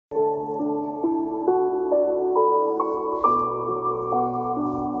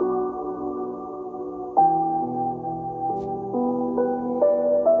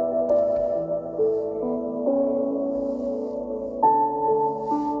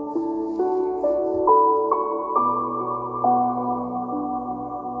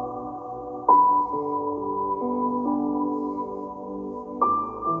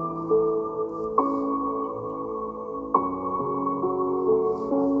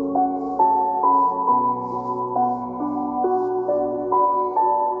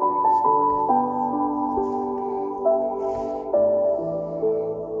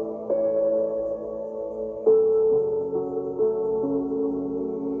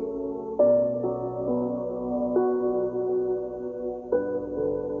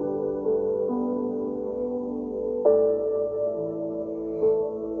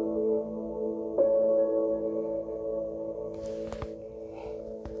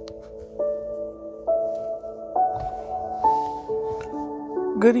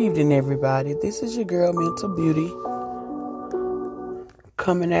Good evening, everybody. This is your girl, Mental Beauty,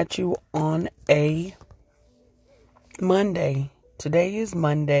 coming at you on a Monday. Today is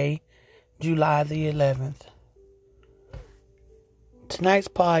Monday, July the 11th. Tonight's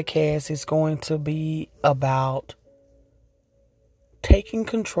podcast is going to be about taking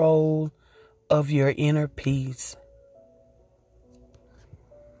control of your inner peace.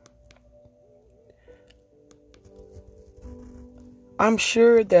 I'm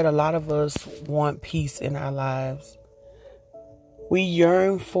sure that a lot of us want peace in our lives. We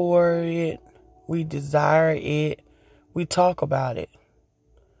yearn for it. We desire it. We talk about it.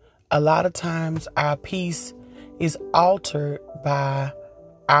 A lot of times our peace is altered by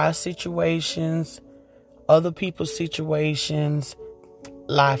our situations, other people's situations,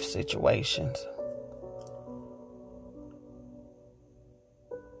 life situations.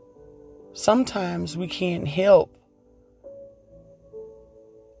 Sometimes we can't help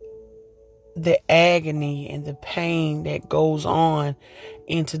the agony and the pain that goes on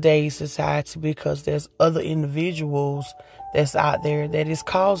in today's society because there's other individuals that's out there that is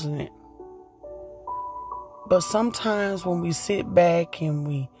causing it. But sometimes when we sit back and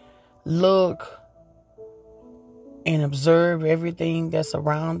we look and observe everything that's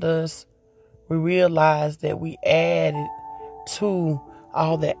around us, we realize that we added to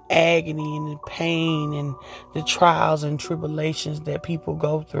all the agony and the pain and the trials and tribulations that people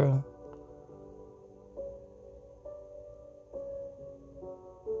go through.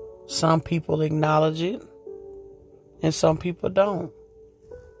 Some people acknowledge it, and some people don't.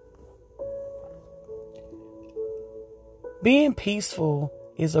 Being peaceful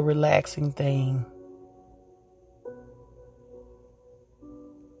is a relaxing thing.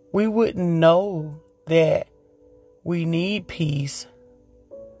 We wouldn't know that we need peace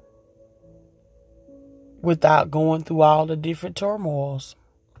without going through all the different turmoils.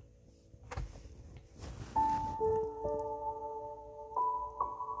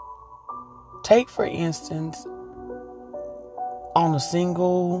 Take, for instance, on a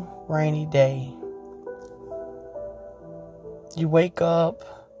single rainy day, you wake up,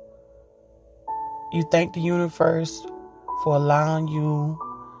 you thank the universe for allowing you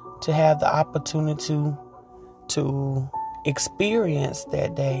to have the opportunity to experience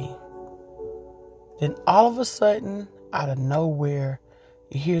that day. Then all of a sudden, out of nowhere,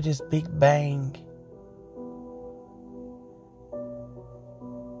 you hear this big bang.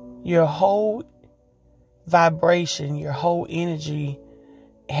 Your whole vibration, your whole energy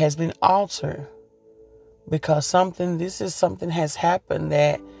has been altered because something has happened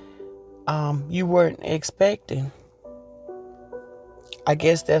that you weren't expecting. I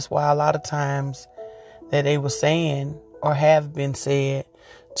guess that's why a lot of times that they were saying or have been said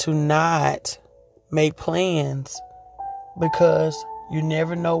to not make plans because you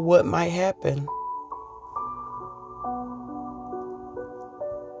never know what might happen.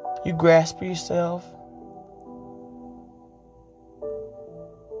 You grasp yourself.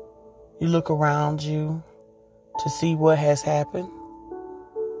 You look around you to see what has happened.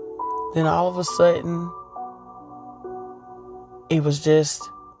 Then all of a sudden, it was just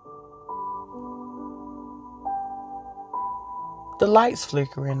the lights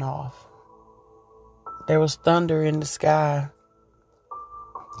flickering off. There was thunder in the sky.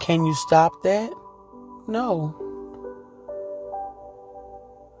 Can you stop that? No.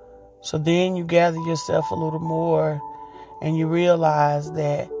 So then you gather yourself a little more and you realize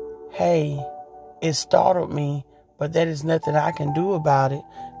that, hey, it startled me, but that is nothing I can do about it.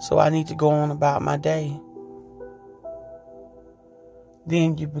 So I need to go on about my day.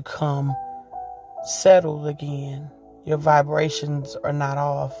 Then you become settled again. Your vibrations are not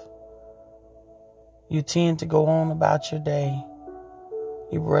off. You tend to go on about your day.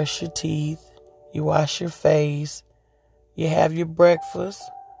 You brush your teeth. You wash your face. You have your breakfast.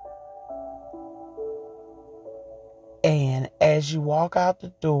 And as you walk out the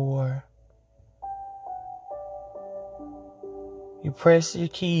door, you press your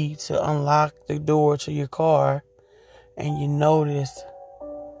key to unlock the door to your car, and you notice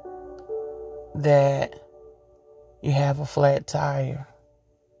that you have a flat tire.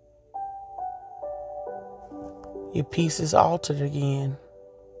 Your peace is altered again.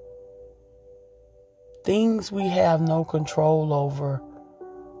 Things we have no control over.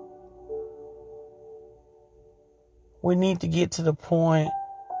 We need to get to the point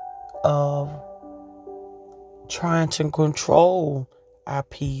of trying to control our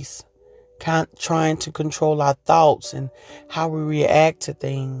peace, trying to control our thoughts and how we react to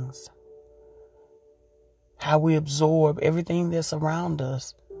things, how we absorb everything that's around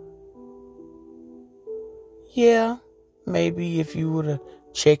us. Yeah, maybe if you were to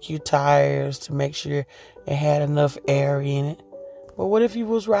check your tires to make sure it had enough air in it. But what if you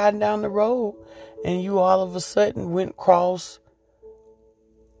was riding down the road and you all of a sudden went across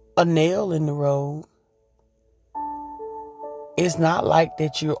a nail in the road? It's not like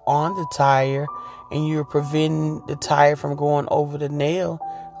that you're on the tire and you're preventing the tire from going over the nail.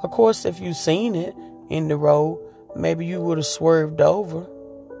 Of course, if you seen it in the road, maybe you would have swerved over.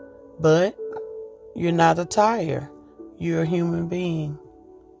 But you're not a tire. You're a human being.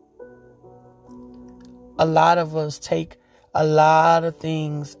 A lot of us take a lot of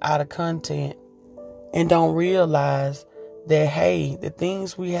things out of content and don't realize that, hey, the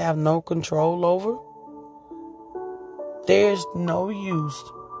things we have no control over, there's no use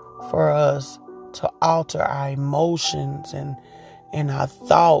for us to alter our emotions and our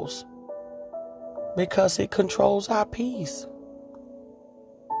thoughts because it controls our peace.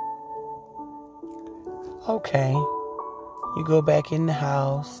 Okay, you go back in the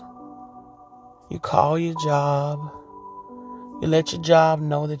house, you call your job, you let your job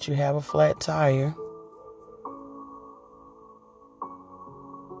know that you have a flat tire.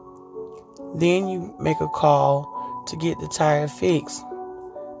 Then you make a call to get the tire fixed.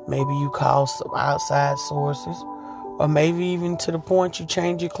 Maybe you call some outside sources, or maybe even to the point you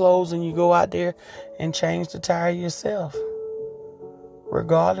change your clothes and you go out there and change the tire yourself.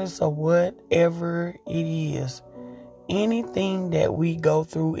 Regardless of whatever it is, anything that we go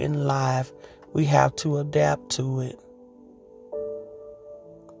through in life, we have to adapt to it.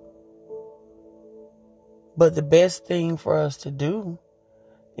 But the best thing for us to do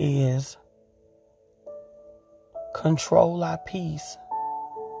is control our peace.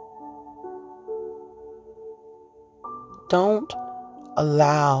 Don't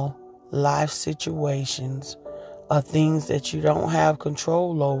allow life situations or things that you don't have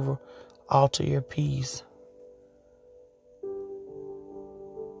control over alter your peace.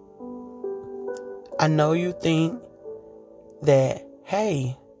 I know you think that,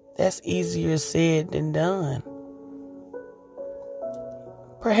 hey, that's easier said than done.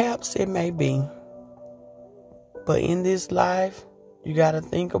 Perhaps it may be. But in this life, you got to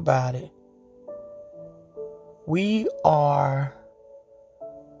think about it. We are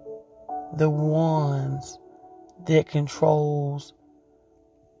the ones that controls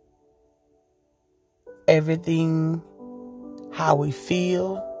everything, how we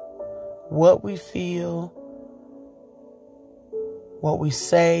feel, what we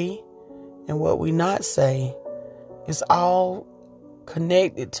say, and what we not say. It's all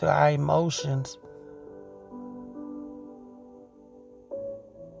connected to our emotions.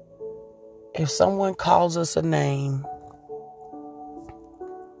 If someone calls us a name,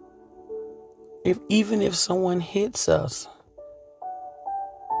 even if someone hits us,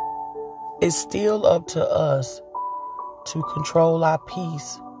 it's still up to us to control our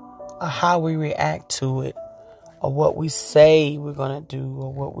peace, or how we react to it, or what we say we're gonna do,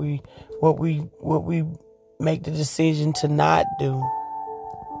 or what we make the decision to not do.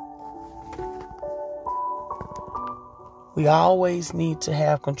 We always need to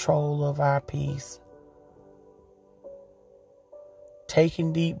have control of our peace.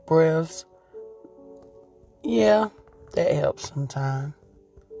 Taking deep breaths, yeah, that helps sometimes.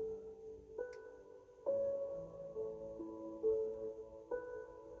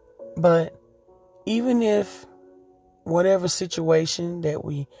 But even if whatever situation that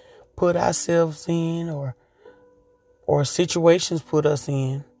we put ourselves in or situations put us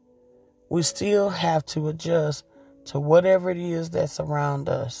in, we still have to adjust to whatever it is that's around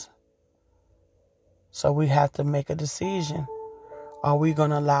us. So we have to make a decision. Are we going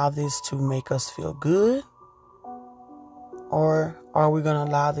to allow this to make us feel good? Or are we going to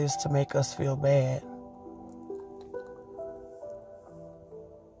allow this to make us feel bad?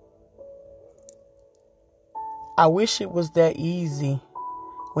 I wish it was that easy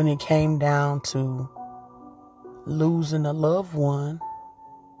when it came down to losing a loved one,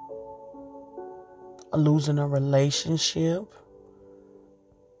 losing a relationship,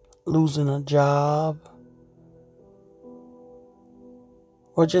 losing a job,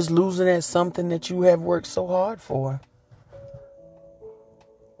 or just losing at something that you have worked so hard for.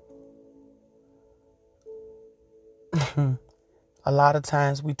 A lot of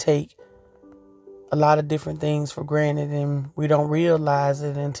times we take a lot of different things for granted and we don't realize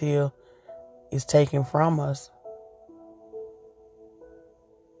it until it's taken from us.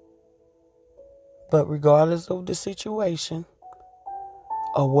 But regardless of the situation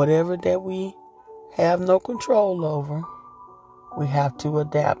or whatever that we have no control over, we have to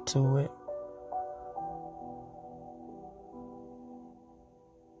adapt to it.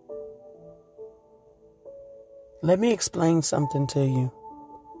 Let me explain something to you.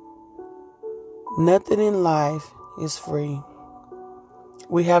 Nothing in life is free.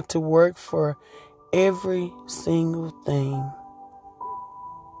 We have to work for every single thing.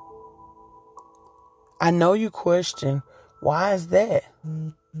 I know you question, why is that?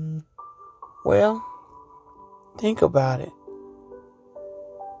 Well, think about it.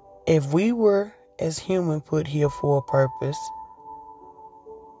 If we were, as humans, put here for a purpose,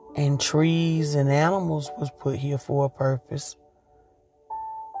 and trees and animals was put here for a purpose,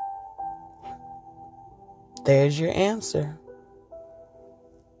 there's your answer.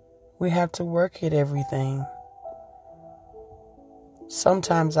 We have to work at everything.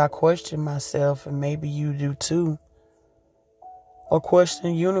 Sometimes I question myself, and maybe you do too, or question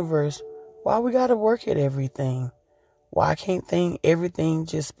the universe, why we gotta work at everything? Why can't everything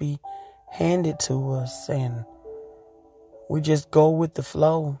just be handed to us and we just go with the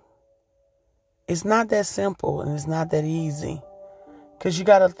flow? It's not that simple, and it's not that easy. Because you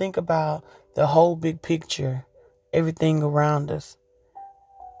got to think about the whole big picture, everything around us.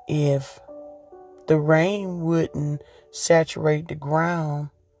 If the rain wouldn't saturate the ground,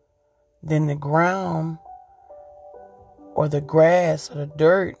 then the ground or the grass or the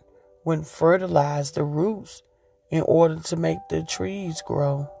dirt wouldn't fertilize the roots in order to make the trees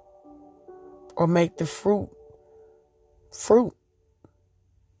grow or make the fruit.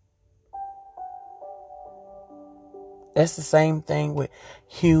 That's the same thing with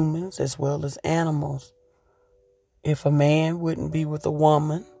humans as well as animals. If a man wouldn't be with a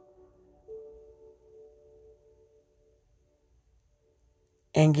woman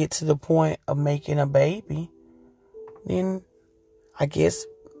and get to the point of making a baby, then I guess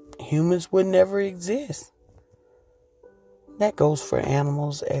humans would never exist. That goes for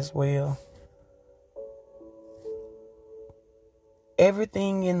animals as well.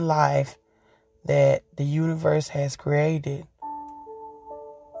 Everything in life that the universe has created,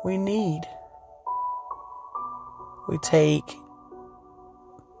 we need. We take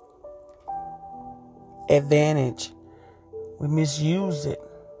advantage. We misuse it.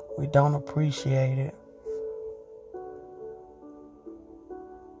 We don't appreciate it.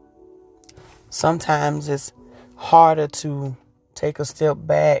 Sometimes it's harder to take a step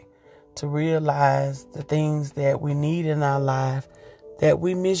back to realize the things that we need in our life that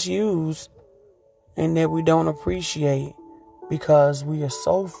we misuse and that we don't appreciate because we are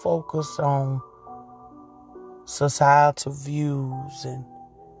so focused on societal views and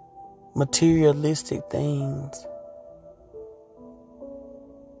materialistic things,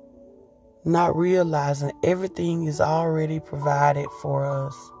 not realizing everything is already provided for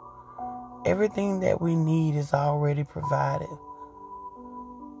us. Everything that we need is already provided.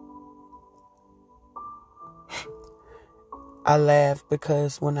 I laugh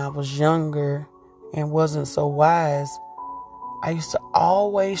because when I was younger and wasn't so wise, I used to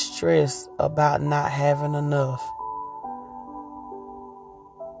always stress about not having enough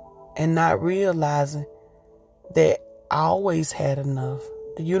and not realizing that I always had enough.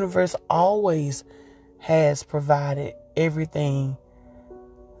 The universe always has provided everything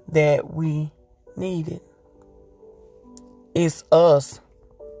that we needed. It's us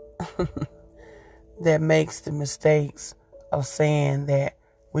that makes the mistakes of saying that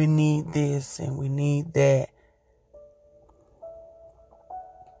we need this and we need that.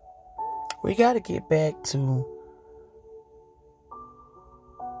 We got to get back to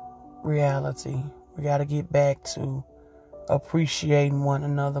reality. We got to get back to appreciating one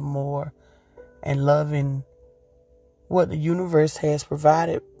another more and loving what the universe has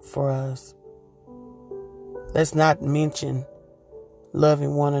provided for us. Let's not mention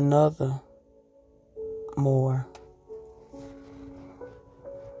loving one another more.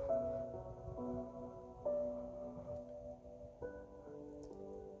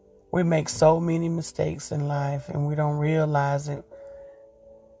 We make so many mistakes in life and we don't realize it.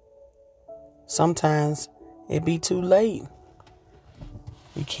 Sometimes it be too late.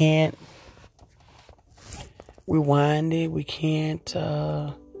 We can't rewind it. We can't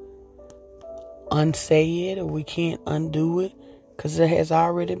unsay it, or we can't undo it because it has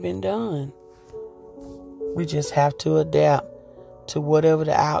already been done. We just have to adapt to whatever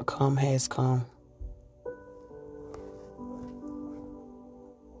the outcome has come.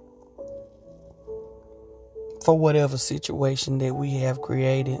 For whatever situation that we have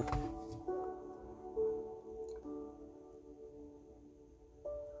created.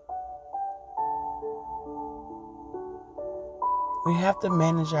 We have to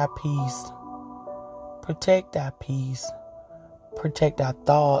manage our peace, protect our peace, protect our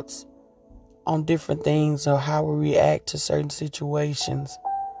thoughts on different things or how we react to certain situations,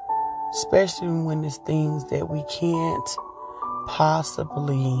 especially when it's things that we can't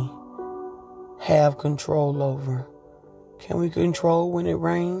possibly have control over. Can we control when it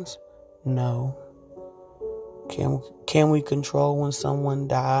rains? No. Can we control when someone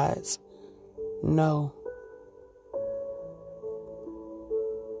dies? No.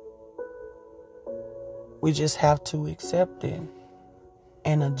 We just have to accept it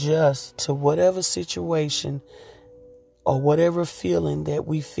and adjust to whatever situation or whatever feeling that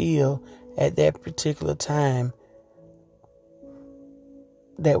we feel at that particular time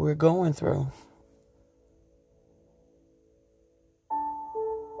that we're going through.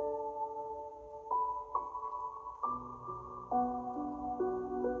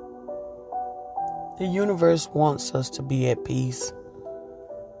 The universe wants us to be at peace.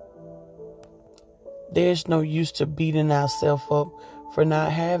 There's no use to beating ourselves up for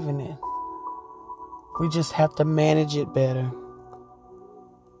not having it. We just have to manage it better.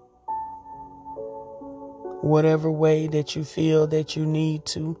 Whatever way that you feel that you need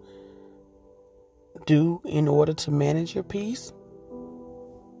to do in order to manage your peace,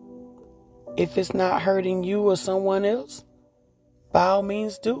 if it's not hurting you or someone else, by all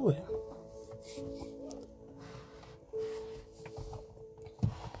means do it.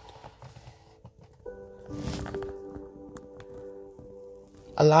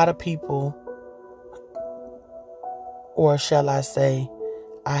 A lot of people, or shall I say,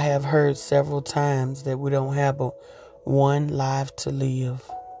 I have heard several times that we don't have but one life to live.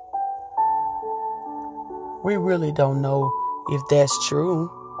 We really don't know if that's true.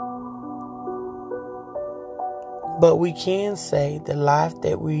 But we can say the life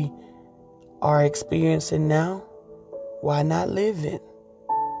that we are experiencing now, why not live it?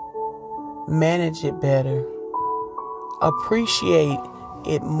 Manage it better. Appreciate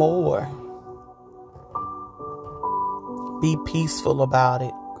it more. Be peaceful about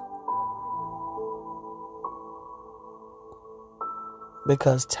it.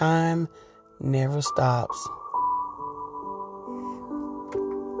 Because time never stops.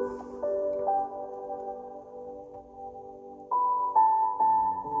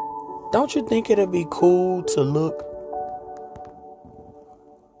 Don't you think it'd be cool to look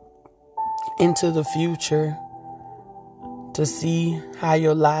into the future to see how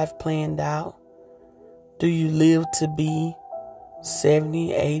your life planned out? Do you live to be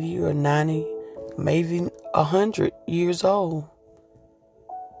 70, 80, or 90, maybe 100 years old?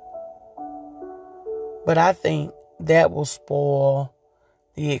 But I think that will spoil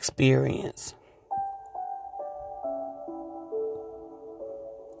the experience.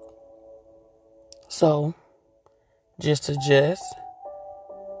 So, just adjust.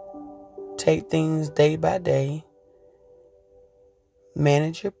 Take things day by day.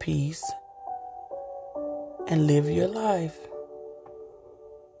 Manage your peace. And live your life.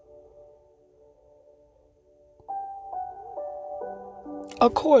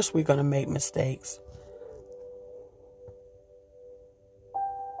 Of course, we're going to make mistakes.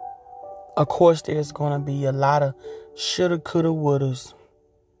 Of course, there's going to be a lot of shoulda, coulda, wouldas.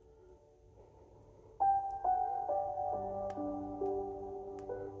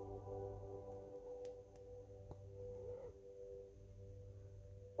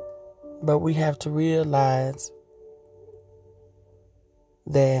 But we have to realize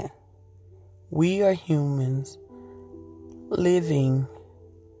that we are humans living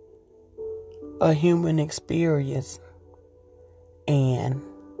a human experience, and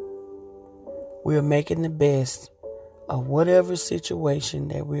we're making the best of whatever situation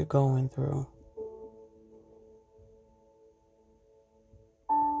that we're going through.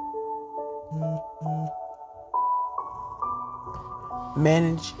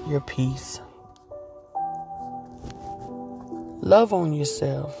 Manage your peace. Love on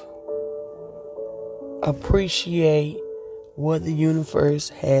yourself. Appreciate what the universe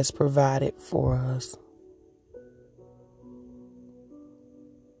has provided for us.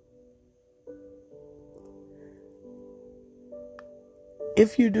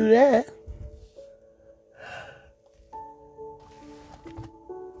 If you do that,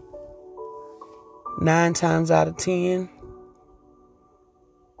 nine times out of 10,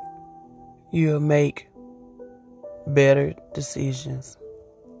 you'll make better decisions.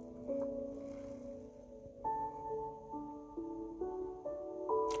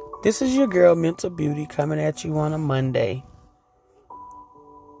 This is your girl, Mental Beauty, coming at you on a Monday.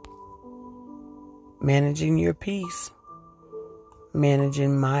 Managing your peace.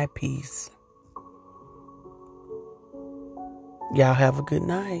 Managing my peace. Y'all have a good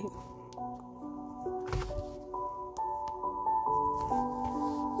night.